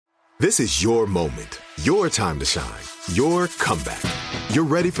This is your moment, your time to shine, your comeback. You're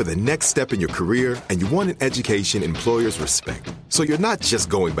ready for the next step in your career, and you want an education employers respect. So you're not just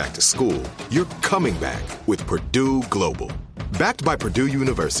going back to school, you're coming back with Purdue Global. Backed by Purdue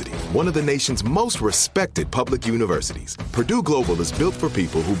University, one of the nation's most respected public universities, Purdue Global is built for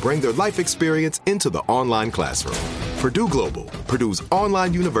people who bring their life experience into the online classroom. Purdue Global, Purdue's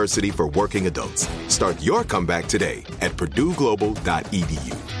online university for working adults. Start your comeback today at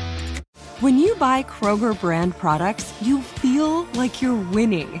purdueglobal.edu. When you buy Kroger brand products, you feel like you're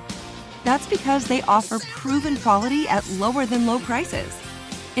winning. That's because they offer proven quality at lower than low prices.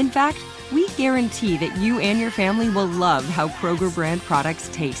 In fact, we guarantee that you and your family will love how Kroger brand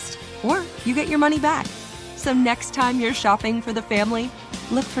products taste, or you get your money back. So next time you're shopping for the family,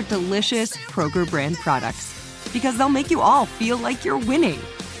 look for delicious Kroger brand products, because they'll make you all feel like you're winning.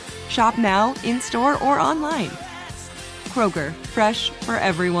 Shop now, in-store, or online. Kroger, fresh for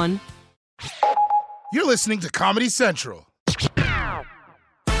everyone. You're listening to Comedy Central. My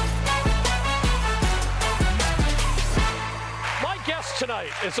guest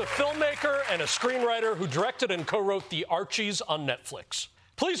tonight is a filmmaker and a screenwriter who directed and co-wrote The Archies on Netflix.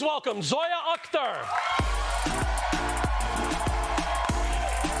 Please welcome Zoya Akhtar.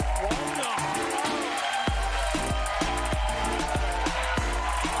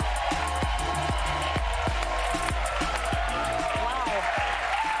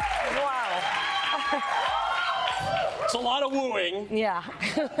 It's a lot of wooing. Yeah.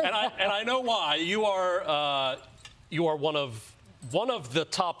 and I know why. You are one of the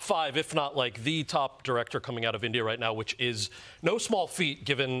top 5, if not like the top director coming out of India right now, which is no small feat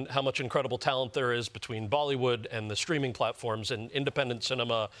given how much incredible talent there is between Bollywood and the streaming platforms and independent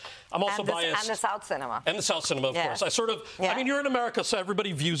cinema. I'm also biased. And the South cinema. And the South cinema, of course. I mean, you're in America, so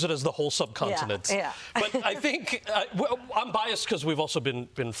everybody views it as the whole subcontinent. Yeah. But I think I'm biased because we've also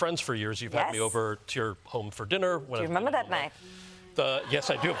been friends for years. You've had me over to your home for dinner. Do you remember that night? Yes,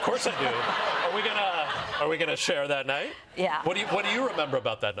 I do. Of course I do. Are we gonna share that night? Yeah. What do you remember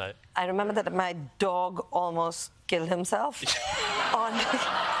about that night? I remember that my dog almost killed himself.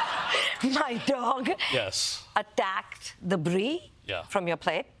 My dog attacked the brie from your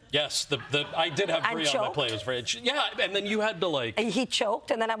plate. Yes, I did have brie on my plate. It was very, and then you had to like... He choked,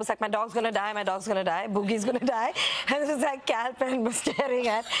 and then I was like, my dog's gonna die, Boogie's gonna die. And it was like Calpin was staring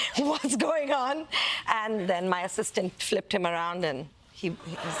at what's going on. And then my assistant flipped him around, and he was...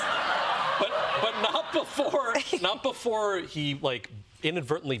 But not before he like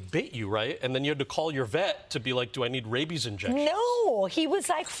inadvertently bit you, right? And then you had to call your vet to be like, do I need rabies injections? No, he was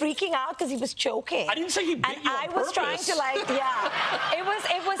like freaking out because he was choking. I didn't say he bit you on purpose. I was trying to like,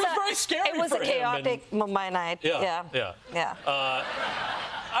 it was very scary. It was a chaotic Mumbai night. Yeah.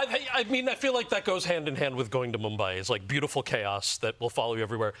 I mean, I feel like that goes hand in hand with going to Mumbai. It's like beautiful chaos that will follow you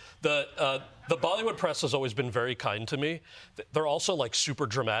everywhere. The Bollywood press has always been very kind to me. They're also like super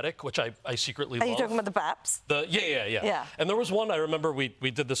dramatic, which I secretly love. Are you talking about the Paps? Yeah. And there was one, I remember we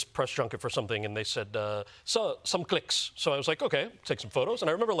did this press junket for something, and they said, so some clicks. So I was like, okay, take some photos. And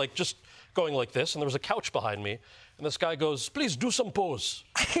I remember like just going like this, and there was a couch behind me. And this guy goes, please do some pose.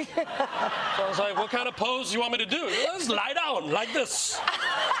 So I was like, what kind of pose do you want me to do? He goes, lie down like this.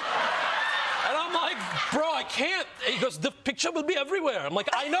 And I'm like, bro, I can't. He goes, the picture will be everywhere. I'm like,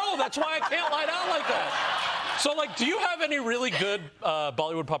 I know, that's why I can't lie down like that. So like, do you have any really good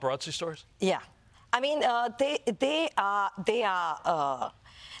Bollywood paparazzi stories? Yeah. I mean,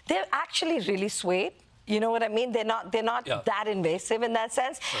 they're actually really sweet. You know what I mean? They're not that invasive in that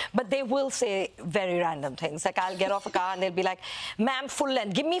sense, but they will say very random things. Like I'll get off a car and they'll be like, ma'am, full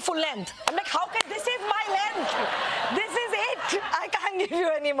length, give me full length. I'm like, how can, this is my length. This is it. I can't give you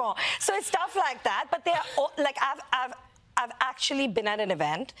any more. So it's stuff like that, but they are, like I've actually been at an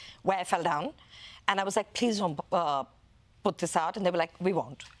event where I fell down and I was like, please don't put this out. And they were like, we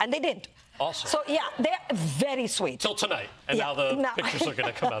won't. And they didn't. Awesome. So, yeah, they're very sweet. Till tonight. And now the pictures are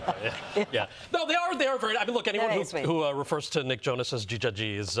going to come out there. Yeah. No, they are very... I mean, look, anyone who refers to Nick Jonas as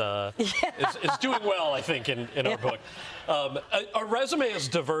Jijaji is doing well, I think, in our book. A resume as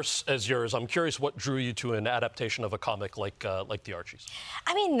diverse as yours, I'm curious what drew you to an adaptation of a comic like The Archies?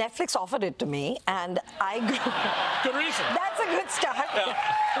 I mean, Netflix offered it to me, and I grew... Good reason. That's a good start. Yeah.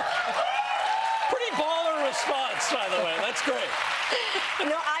 Pretty baller response, by the way. That's great.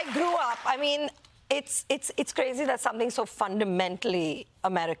 I grew up. I mean, it's crazy that something so fundamentally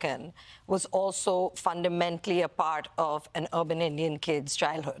American was also fundamentally a part of an urban Indian kid's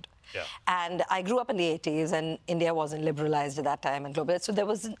childhood. Yeah. And I grew up in the 80s, and India wasn't liberalized at that time and global. So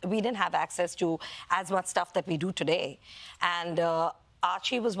we didn't have access to as much stuff that we do today. And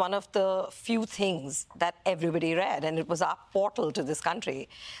Archie was one of the few things that everybody read, and it was our portal to this country.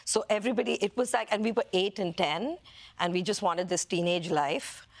 So everybody, it was like, and we were 8 and 10, and we just wanted this teenage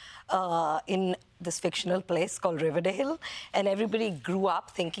life in this fictional place called Riverdale, and everybody grew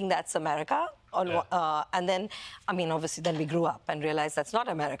up thinking that's America. And then, I mean, obviously, then we grew up and realized that's not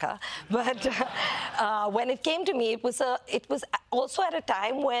America. But when it came to me, it was also at a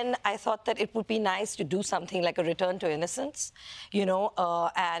time when I thought that it would be nice to do something like a return to innocence, you know.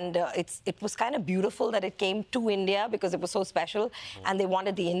 It was kind of beautiful that it came to India because it was so special, and they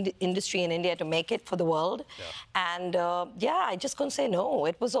wanted the industry in India to make it for the world. Yeah. And I just couldn't say no.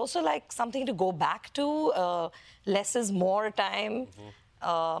 It was also like something to go back to, less is more time.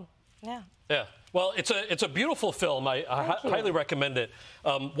 Yeah. Well, it's a beautiful film. I highly recommend it.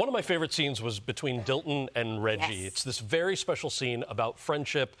 One of my favorite scenes was between Dilton and Reggie. Yes. It's this very special scene about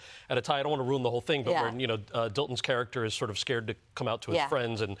friendship at a time. I don't want to ruin the whole thing, but where Dilton's character is sort of scared to come out to his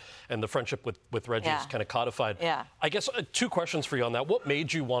friends, and the friendship with Reggie is kind of codified. Yeah. I guess 2 questions for you on that. What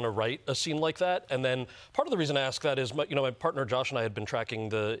made you want to write a scene like that? And then part of the reason I ask that is, my partner Josh and I had been tracking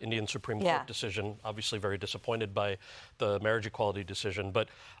the Indian Supreme Court decision. Obviously, very disappointed by the marriage equality decision, but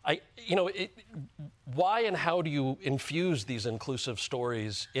why and how do you infuse these inclusive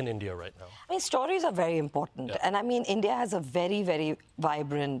stories in India right now? I mean, stories are very important. Yeah. And I mean, India has a very, very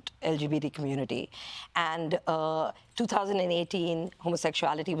vibrant LGBT community. And 2018,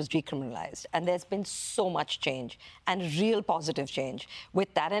 homosexuality was decriminalized. And there's been so much change and real positive change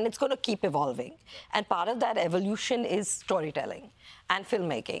with that. And it's going to keep evolving. And part of that evolution is storytelling and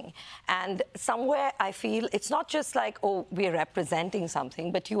filmmaking. And somewhere I feel it's not just like, oh, we're representing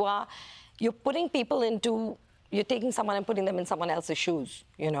something, but you're putting people you're taking someone and putting them in someone else's shoes,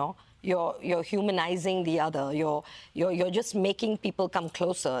 you know? You're humanizing the other. You're just making people come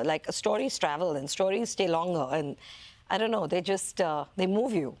closer. Like, stories travel and stories stay longer. And I don't know, they just, they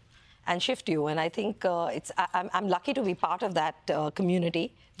move you and shift you. And I think I'm lucky to be part of that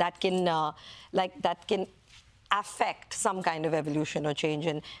community that can affect some kind of evolution or change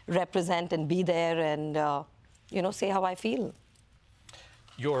and represent and be there and, say how I feel.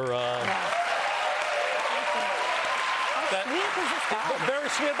 Very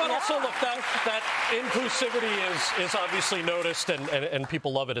sweet, but also look, that inclusivity is obviously noticed, and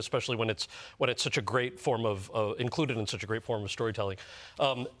people love it, especially when it's such a great form of included in such a great form of storytelling.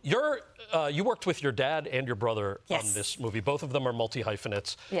 You worked with your dad and your brother on this movie. Both of them are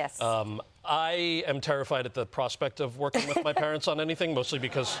multi-hyphenates. Yes. I am terrified at the prospect of working with my parents on anything, mostly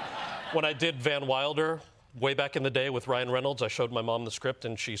because when I did Van Wilder way back in the day with Ryan Reynolds, I showed my mom the script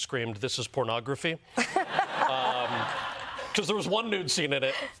and she screamed, "This is pornography." Because there was one nude scene in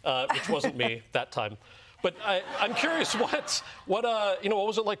it, which wasn't me that time. But I'm curious, what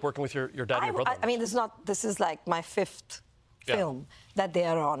was it like working with your dad and your brother? I mean, this is like my 5th film that they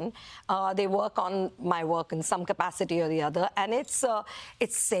are on. They work on my work in some capacity or the other, and it's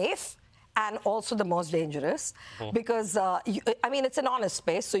safe and also the most dangerous because, it's an honest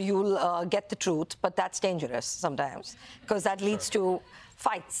space, so you'll get the truth, but that's dangerous sometimes because that leads to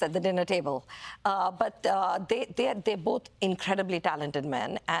fights at the dinner table. But they're both incredibly talented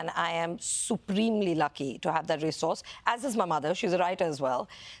men, and I am supremely lucky to have that resource, as is my mother. She's a writer as well.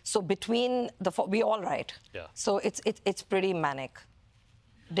 So between we all write. Yeah. So it's pretty manic.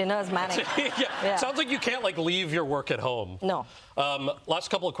 Dinner's manic. Sounds like you can't leave your work at home. No. Last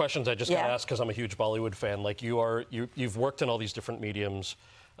couple of questions I just got to ask because I'm a huge Bollywood fan. Like you've worked in all these different mediums.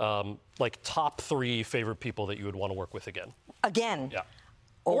 Top 3 favorite people that you would want to work with again. Again. Yeah.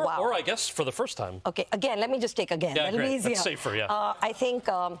 Oh, wow. Or I guess for the first time. Okay. Again. Let me just take again. Yeah, that'll be easier. That's safer. Yeah. I think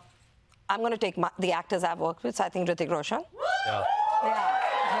I'm going to take the actors I've worked with. So I think Hrithik Roshan. Yeah.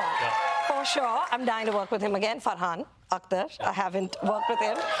 For sure. I'm dying to work with him again. Farhan Akhtar. Yeah. I haven't worked with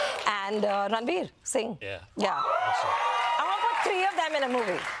him. And Ranveer Singh. Yeah. Awesome. I want to put 3 of them in a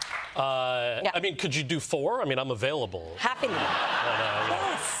movie. I mean, could you do 4? I mean, I'm available. Happily.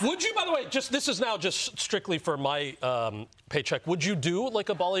 Yes. Would you, by the way, this is now just strictly for my paycheck, would you do a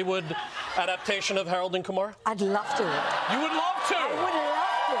Bollywood adaptation of Harold and Kumar? I'd love to. You would love to? I would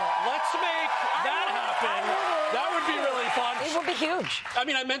love to. Let's make that happen. That would be really fun. It would be huge. I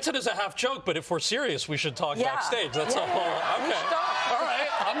mean, I meant it as a half joke, but if we're serious, we should talk backstage. That's all. Okay. All right.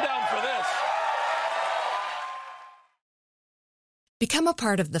 I'm down for this. Become a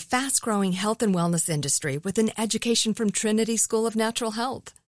part of the fast-growing health and wellness industry with an education from Trinity School of Natural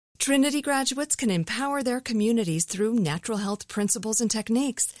Health. Trinity graduates can empower their communities through natural health principles and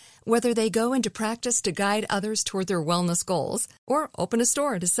techniques, whether they go into practice to guide others toward their wellness goals or open a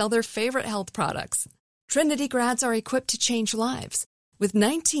store to sell their favorite health products. Trinity grads are equipped to change lives. With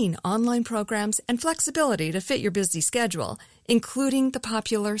 19 online programs and flexibility to fit your busy schedule, including the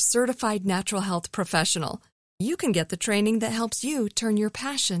popular Certified Natural Health Professional, you can get the training that helps you turn your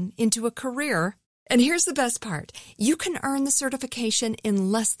passion into a career. And here's the best part. You can earn the certification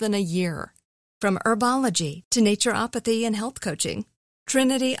in less than a year. From herbology to naturopathy and health coaching,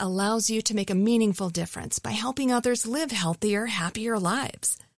 Trinity allows you to make a meaningful difference by helping others live healthier, happier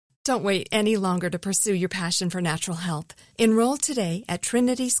lives. Don't wait any longer to pursue your passion for natural health. Enroll today at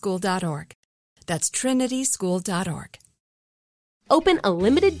trinityschool.org. That's trinityschool.org. Open a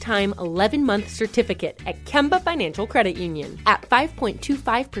limited-time 11-month certificate at Kemba Financial Credit Union. At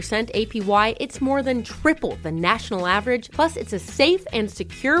 5.25% APY, it's more than triple the national average, plus it's a safe and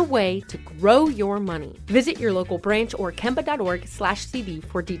secure way to grow your money. Visit your local branch or kemba.org/cb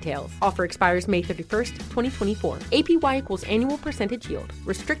for details. Offer expires May 31st, 2024. APY equals annual percentage yield.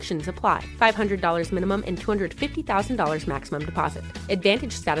 Restrictions apply. $500 minimum and $250,000 maximum deposit.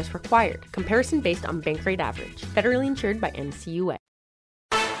 Advantage status required. Comparison based on bank rate average. Federally insured by NCUA.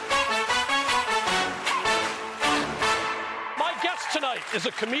 Tonight is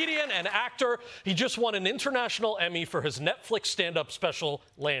a comedian and actor. He just won an international Emmy for his Netflix stand-up special,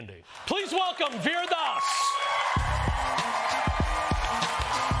 Landing. Please welcome Veer Das.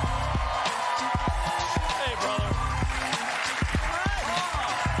 Hey, brother.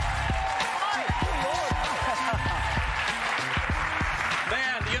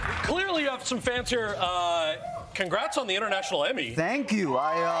 Man, clearly you have some fans here. Congrats on the international Emmy. Thank you.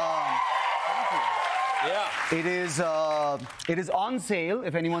 Yeah. It is on sale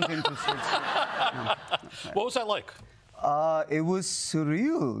if anyone's interested. No. What was that like? It was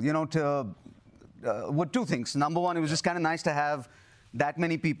surreal, two things. Number one, it was just kind of nice to have that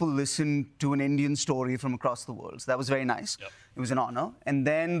many people listen to an Indian story from across the world. So that was very nice. Yep. It was an honor. And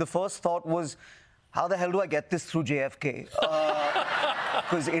then the first thought was, how the hell do I get this through JFK?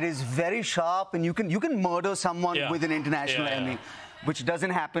 Because it is very sharp, and you can murder someone with an international Emmy. Which doesn't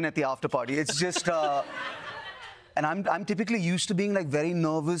happen at the after party. It's just, and I'm typically used to being like very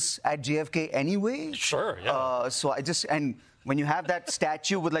nervous at JFK anyway. Sure, yeah. And when you have that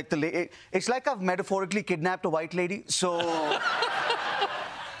statue with like it's like I've metaphorically kidnapped a white lady. So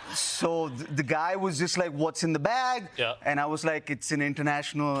the guy was just like, "What's in the bag?" Yeah. And I was like, "It's an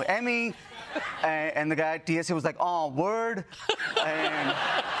international Emmy." And the guy at TSA was like, "Oh, word."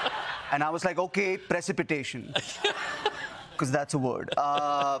 And I was like, "Okay, precipitation." Because that's a word.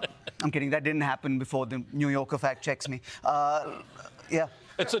 I'm kidding. That didn't happen before the New Yorker fact checks me. Yeah.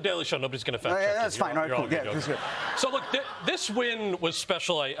 It's a Daily Show. Nobody's going to fact check you. That's fine. All right, cool. Yeah, that's good. So look, this win was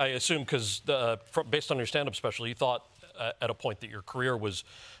special, I assume, because based on your stand-up special, you thought at a point that your career was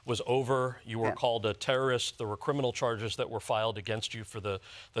over. You were called a terrorist. There were criminal charges that were filed against you for the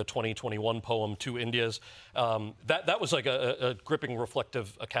 2021 poem, Two Indias. That was like a gripping,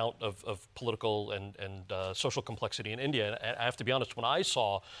 reflective account of political and social complexity in India. And I have to be honest, when I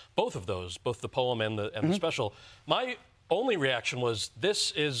saw both of those, both the poem and the special, my only reaction was,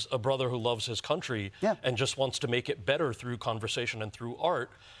 this is a brother who loves his country and just wants to make it better through conversation and through art.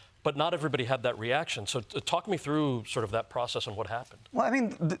 But not everybody had that reaction. So talk me through sort of that process and what happened. Well, I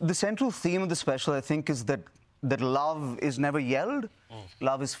mean, the central theme of the special, I think, is that love is never yelled,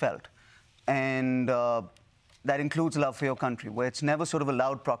 love is felt. And that includes love for your country, where it's never sort of a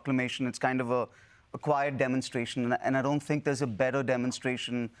loud proclamation, it's kind of a quiet demonstration. And I don't think there's a better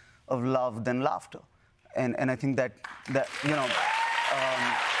demonstration of love than laughter. And I think that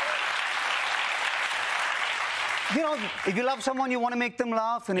if you love someone, you want to make them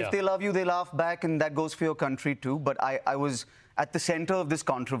laugh, and if they love you, they laugh back, and that goes for your country too. But I was at the center of this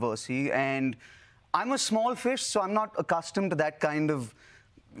controversy, and I'm a small fish, so I'm not accustomed to that kind of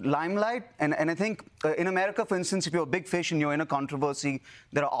limelight. And I think in America, for instance, if you're a big fish and you're in a controversy,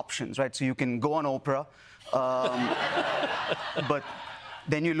 there are options, right? So you can go on Oprah, but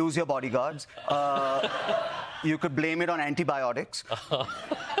then you lose your bodyguards. You could blame it on antibiotics,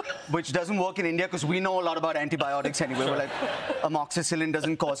 which doesn't work in India because we know a lot about antibiotics anyway. We're like, amoxicillin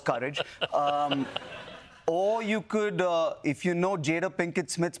doesn't cause courage. Or you could, if you know Jada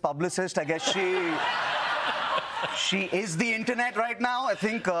Pinkett Smith's publicist, I guess she is the internet right now. I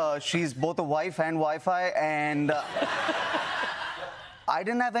think she's both a wife and Wi-Fi, and I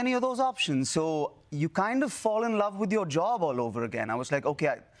didn't have any of those options. So you kind of fall in love with your job all over again. I was like,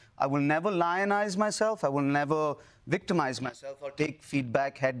 okay, I will never lionize myself. I will never victimize myself. I'll take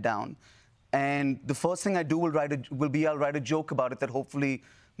feedback head down. And the first thing I do will I'll write a joke about it that hopefully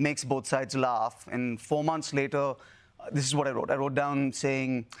makes both sides laugh. And 4 months later, this is what I wrote. I wrote down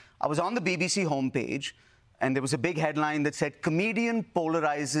saying, I was on the BBC homepage, and there was a big headline that said, "Comedian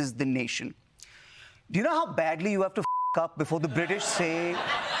polarizes the nation." Do you know how badly you have to up before the British say...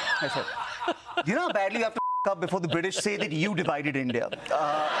 I said, do you know how badly you have to up before the British say that you divided India?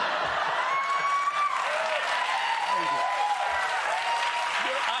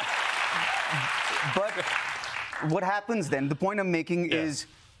 But what happens then, the point I'm making is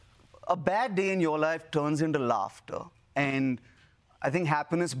a bad day in your life turns into laughter. And I think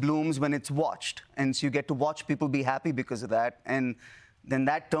happiness blooms when it's watched. And so you get to watch people be happy because of that. And then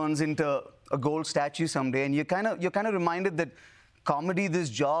that turns into a gold statue someday. And you're kind of reminded that comedy, this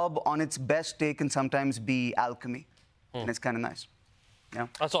job, on its best day can sometimes be alchemy. And it's kind of nice. Yeah.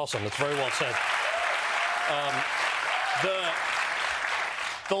 That's awesome. That's very well said.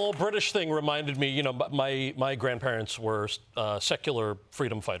 The little British thing reminded me, you know, my grandparents were secular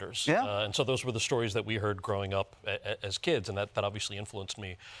freedom fighters. Yeah. And so those were the stories that we heard growing up as kids, and that obviously influenced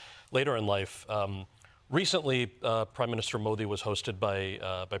me later in life. Recently, Prime Minister Modi was hosted by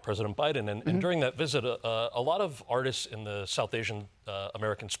President Biden, and during that visit, a lot of artists in the South Asian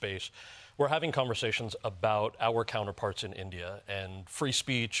American space were having conversations about our counterparts in India and free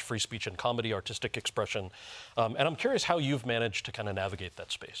speech and comedy, artistic expression. And I'm curious how you've managed to kind of navigate that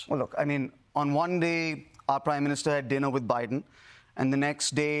space. Well, look, I mean, on one day, our Prime Minister had dinner with Biden, and the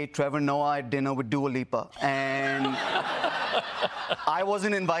next day, Trevor Noah had dinner with Dua Lipa. And I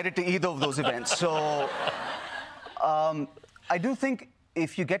wasn't invited to either of those events. So I do think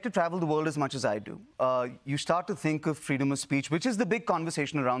if you get to travel the world as much as I do, you start to think of freedom of speech, which is the big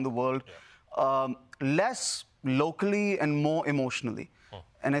conversation around the world, less locally and more emotionally.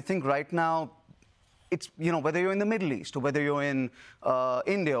 And I think right now, it's, you know, whether you're in the Middle East or whether you're in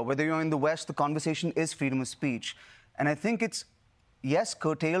India or whether you're in the West, the conversation is freedom of speech. And I think it's, yes,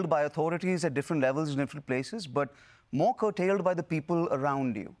 curtailed by authorities at different levels in different places, but more curtailed by the people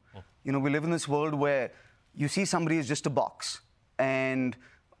around you. You know, we live in this world where you see somebody as just a box, and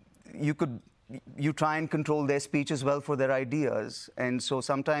you try and control their speech as well for their ideas. And so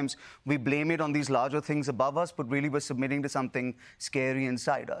sometimes we blame it on these larger things above us, but really we're submitting to something scary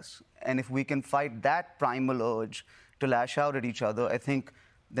inside us. And if we can fight that primal urge to lash out at each other, I think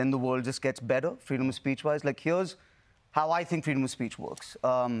then the world just gets better, freedom of speech-wise. Like, here's how I think freedom of speech works.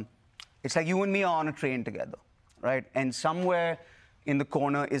 It's like you and me are on a train together, right? And somewhere in the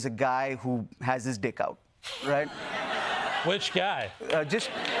corner is a guy who has his dick out, right? Which guy?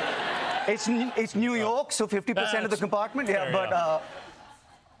 It's New York, so 50% of the compartment. Yeah, but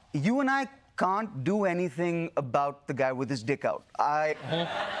you and I can't do anything about the guy with his dick out.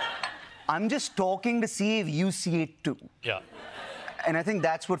 I'm just talking to see if you see it too. Yeah. And I think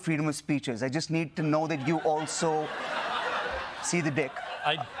that's what freedom of speech is. I just need to know that you also see the dick.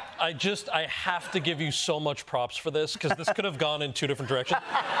 I have to give you so much props for this, because this could have gone in two different directions.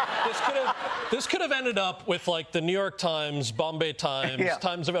 This could have ended up with, like, the New York Times, Bombay Times,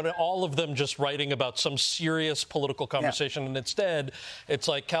 Times of all of them just writing about some serious political conversation, and instead, it's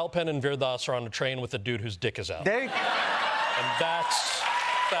like Kal Penn and Veer Das are on a train with a dude whose dick is out. There you go. And that's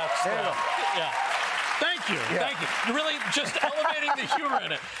there you go. Yeah. Thank you. Thank you. You're really just elevating the humor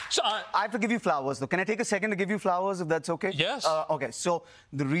in it. So I have to give you flowers, though. Can I take a second to give you flowers, if that's okay? Yes. Okay, so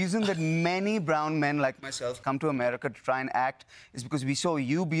the reason that many brown men like myself come to America to try and act is because we saw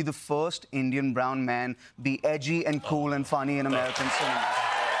you be the first Indian brown man be edgy and cool and funny in American cinema.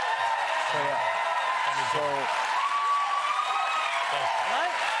 So, yeah.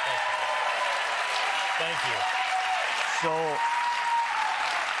 Thank you. So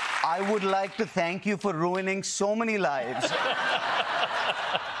I would like to thank you for ruining so many lives.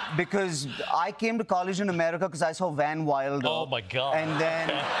 Because I came to college in America because I saw Van Wilder. Oh, my God. And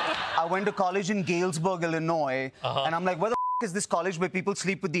then I went to college in Galesburg, Illinois. And I'm like, where the is this college where people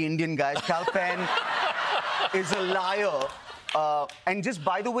sleep with the Indian guys? Kal Penn is a liar. And just,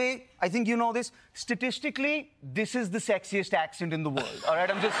 by the way, I think you know this, statistically, this is the sexiest accent in the world. All right,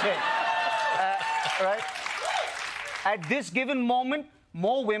 I'm just saying. Right? At this given moment,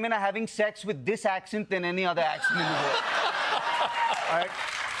 more women are having sex with this accent than any other accent in the world. All right?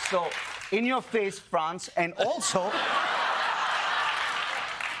 So, in your face, France. And also,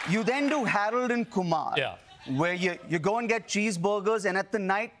 you then do Harold and Kumar. Yeah. Where you go and get cheeseburgers, and at the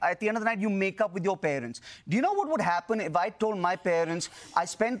end of the night, you make up with your parents. Do you know what would happen if I told my parents I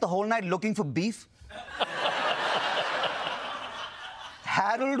spent the whole night looking for beef?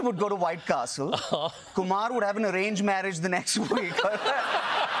 Harold would go to White Castle. Kumar would have an arranged marriage the next week.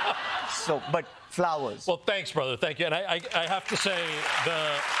 So, but flowers. Well, thanks, brother. Thank you. And I have to say,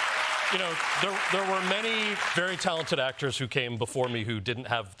 there were many very talented actors who came before me who didn't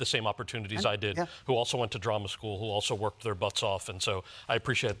have the same opportunities I did, who also went to drama school, who also worked their butts off. And so I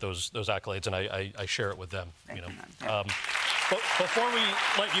appreciate those accolades, and I share it with them. Before we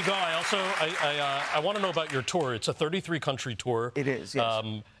let you go, I want to know about your tour. It's a 33-country tour. It is, yes.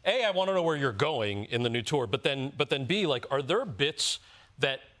 I want to know where you're going in the new tour. But then B, like, are there bits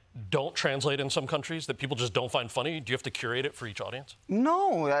that don't translate in some countries that people just don't find funny? Do you have to curate it for each audience?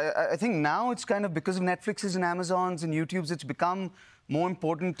 No, I think now it's kind of because of Netflix's and Amazon's and YouTube's, it's become more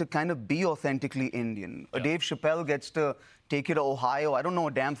important to kind of be authentically Indian. Yeah. Dave Chappelle gets to take you to Ohio. I don't know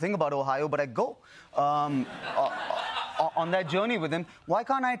a damn thing about Ohio, but I go on that journey with him. Why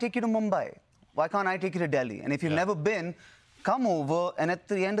can't I take you to Mumbai? Why can't I take you to Delhi? And if you've never been, come over, and at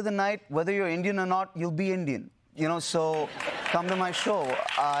the end of the night, whether you're Indian or not, you'll be Indian. You know, so come to my show.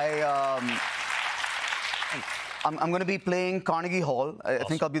 I'm going to be playing Carnegie Hall. I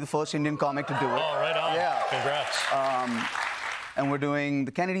think I'll be the first Indian comic to do it. Oh, right on. Yeah. Congrats. And we're doing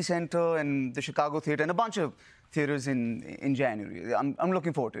the Kennedy Center and the Chicago Theater and a bunch of theaters in January. I'm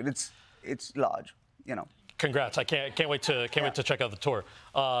looking forward to it. It's large, you know. Congrats! I can't wait to check out the tour.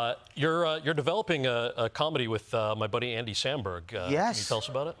 You're developing a comedy with my buddy Andy Samberg. Yes. Can you tell us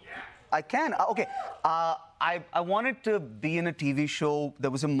about it? I can. Okay. I wanted to be in a TV show that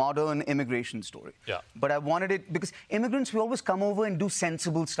was a modern immigration story. Yeah. But I wanted it because immigrants, we always come over and do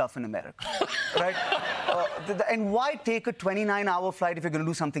sensible stuff in America, right? And why take a 29-hour flight if you're going to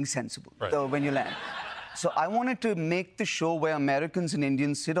do something sensible when you land? So I wanted to make the show where Americans and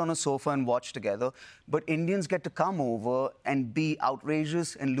Indians sit on a sofa and watch together, but Indians get to come over and be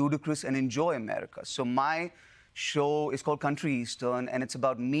outrageous and ludicrous and enjoy America. So my show is called Country Eastern, and it's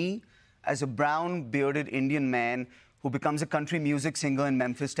about me as a brown, bearded Indian man who becomes a country music singer in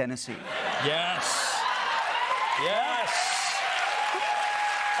Memphis, Tennessee. Yes. Yes.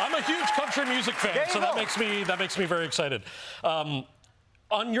 I'm a huge country music fan, so that makes me very excited. On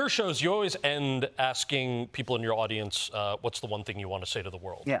your shows, you always end asking people in your audience, what's the one thing you want to say to the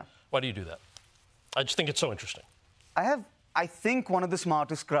world? Yeah. Why do you do that? I just think it's so interesting. I think, one of the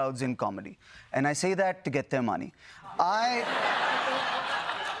smartest crowds in comedy. And I say that to get their money. I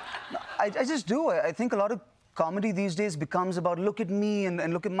just do. I think a lot of comedy these days becomes about look at me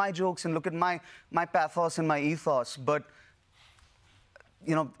and look at my jokes and look at my pathos and my ethos. But,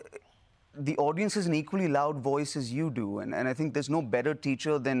 you know, the audience has an equally loud voice as you do. And I think there's no better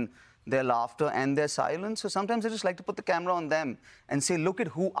teacher than their laughter and their silence. So sometimes I just like to put the camera on them and say, look at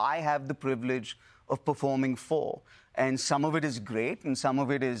who I have the privilege of performing for. And some of it is great, and some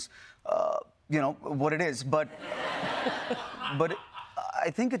of it is, you know, what it is. But I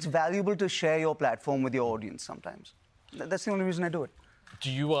think it's valuable to share your platform with your audience sometimes. That's the only reason I do it.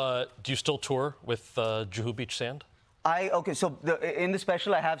 Do you still tour with Juhu Beach Sand? So in the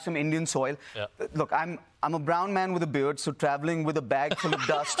special, I have some Indian soil. Yeah. Look, I'm a brown man with a beard, so traveling with a bag full of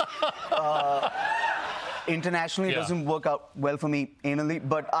dust internationally doesn't work out well for me anally.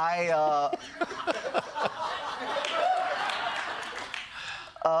 But I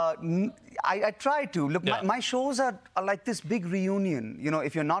try to. Look, my shows are like this big reunion. You know,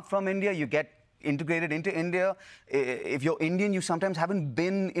 if you're not from India, you get integrated into India. If you're Indian, you sometimes haven't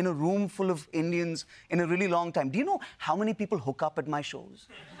been in a room full of Indians in a really long time. Do you know how many people hook up at my shows?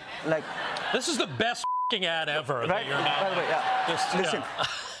 Like, this is the best ad ever. Right? By the way, listen,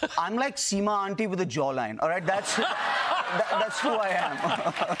 I'm like Seema Auntie with a jawline. All right, that's who I am.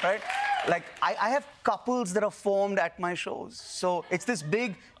 Right? Like, I have couples that are formed at my shows. So it's this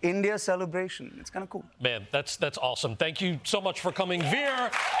big India celebration. It's kind of cool. Man, that's awesome. Thank you so much for coming. Veer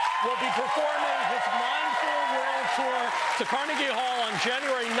will be performing his Mindful World Tour to Carnegie Hall on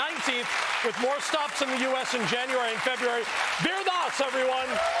January 19th with more stops in the U.S. in January and February. Veer Das, everyone.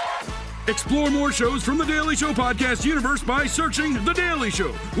 Explore more shows from The Daily Show podcast universe by searching The Daily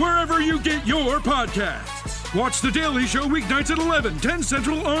Show wherever you get your podcasts. Watch The Daily Show weeknights at 11, 10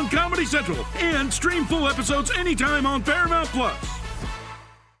 Central on Comedy Central, and stream full episodes anytime on Paramount+.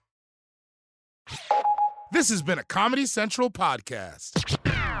 This has been a Comedy Central podcast.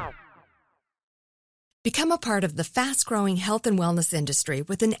 Become a part of the fast-growing health and wellness industry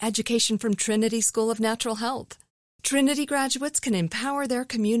with an education from Trinity School of Natural Health. Trinity graduates can empower their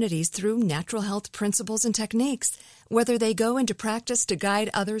communities through natural health principles and techniques, whether they go into practice to guide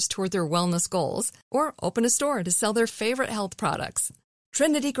others toward their wellness goals or open a store to sell their favorite health products.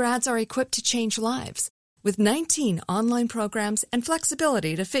 Trinity grads are equipped to change lives with 19 online programs and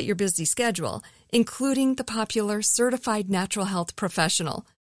flexibility to fit your busy schedule, including the popular Certified Natural Health Professional.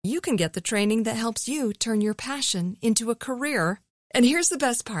 You can get the training that helps you turn your passion into a career. And here's the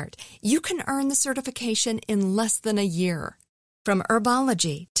best part. You can earn the certification in less than a year. From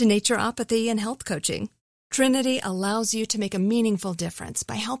herbology to naturopathy and health coaching, Trinity allows you to make a meaningful difference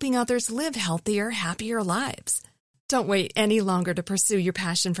by helping others live healthier, happier lives. Don't wait any longer to pursue your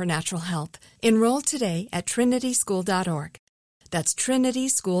passion for natural health. Enroll today at trinityschool.org. That's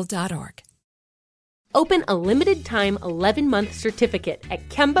trinityschool.org. Open a limited-time 11-month certificate at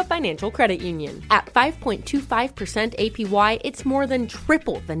Kemba Financial Credit Union. At 5.25% APY, it's more than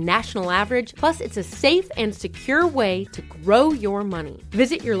triple the national average, plus it's a safe and secure way to grow your money.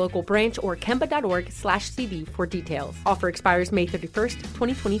 Visit your local branch or kemba.org/CD for details. Offer expires May 31st,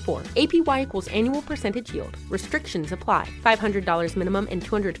 2024. APY equals annual percentage yield. Restrictions apply. $500 minimum and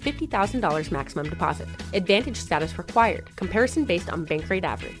 $250,000 maximum deposit. Advantage status required. Comparison based on bank rate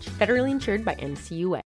average. Federally insured by NCUA.